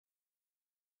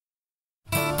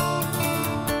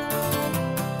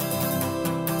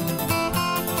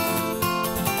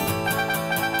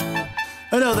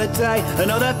Another day,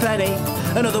 another penny,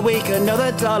 another week,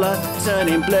 another dollar,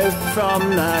 turning blue from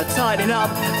the tightening up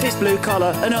this blue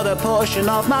collar. Another portion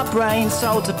of my brain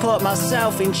sold to put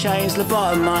myself in chains,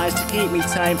 lobotomised to keep me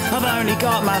tame. I've only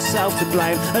got myself to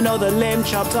blame. Another limb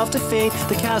chopped off to feed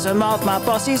the chasm of my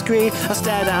boss's greed. I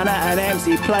stare down at an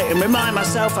empty plate and remind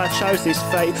myself I chose this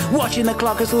fate. Watching the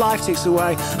clock as life ticks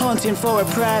away, hunting for a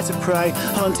prayer to pray,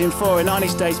 hunting for an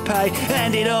honest day's pay,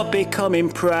 ended up becoming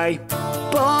prey.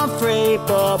 Born free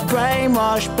but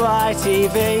brainwashed by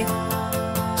TV.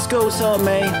 School taught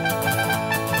me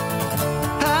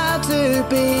how to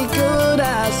be good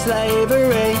at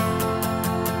slavery.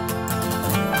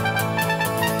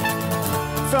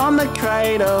 From the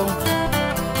cradle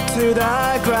to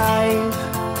the grave,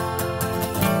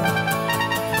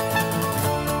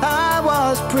 I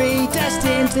was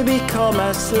predestined to become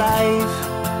a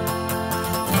slave.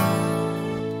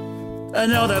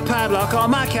 Another padlock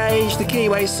on my cage, the key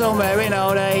weighs somewhere in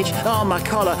old age. On my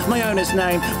collar, my owner's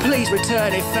name, please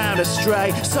return if found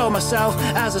astray. Sold myself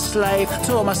as a slave,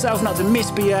 taught myself not to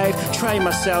misbehave, trained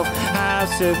myself how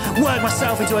to work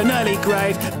myself into an early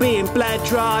grave. Being bled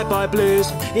dry by blues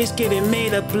is giving me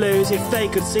the blues. If they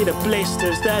could see the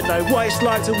blisters, they'd know what it's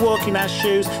like to walk in our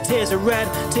shoes. Tears of red,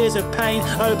 tears of pain,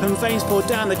 open veins poured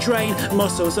down the drain,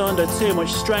 muscles under too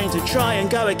much strain to try and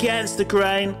go against the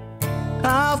grain.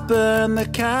 I've burned the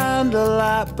candle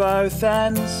at both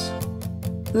ends,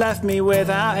 left me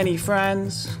without any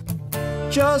friends,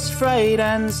 just frayed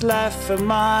ends left for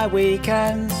my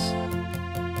weekends.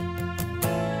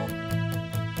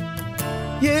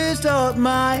 Used up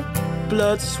my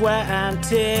blood, sweat and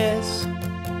tears.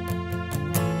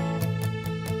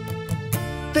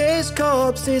 This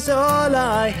corpse is all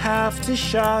I have to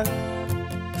show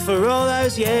for all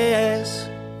those years.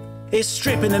 It's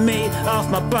stripping the meat off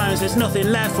my bones, there's nothing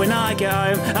left when I get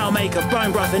home. I'll make a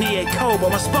bone broth and eat it cold,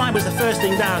 but my spine was the first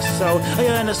thing that I sold. I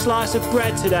earned a slice of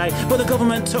bread today, but the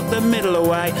government took the middle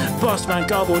away. Boss man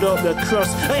gobbled up the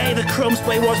crust, I ate the crumbs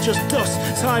but it was just dust.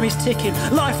 Time is ticking,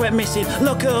 life went missing,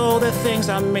 look at all the things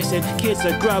I'm missing. Kids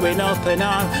are growing up and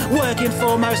I'm working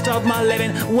for most of my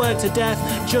living. Work to death,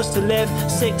 just to live,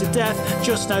 sick to death,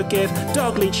 just no give.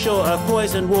 Dog lead shorter,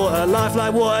 poison water, life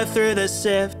like water through the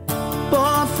sieve.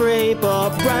 Born free but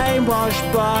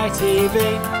brainwashed by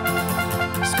TV.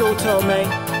 School taught me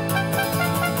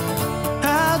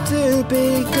how to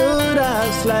be good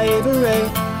at slavery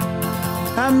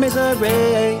and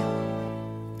misery.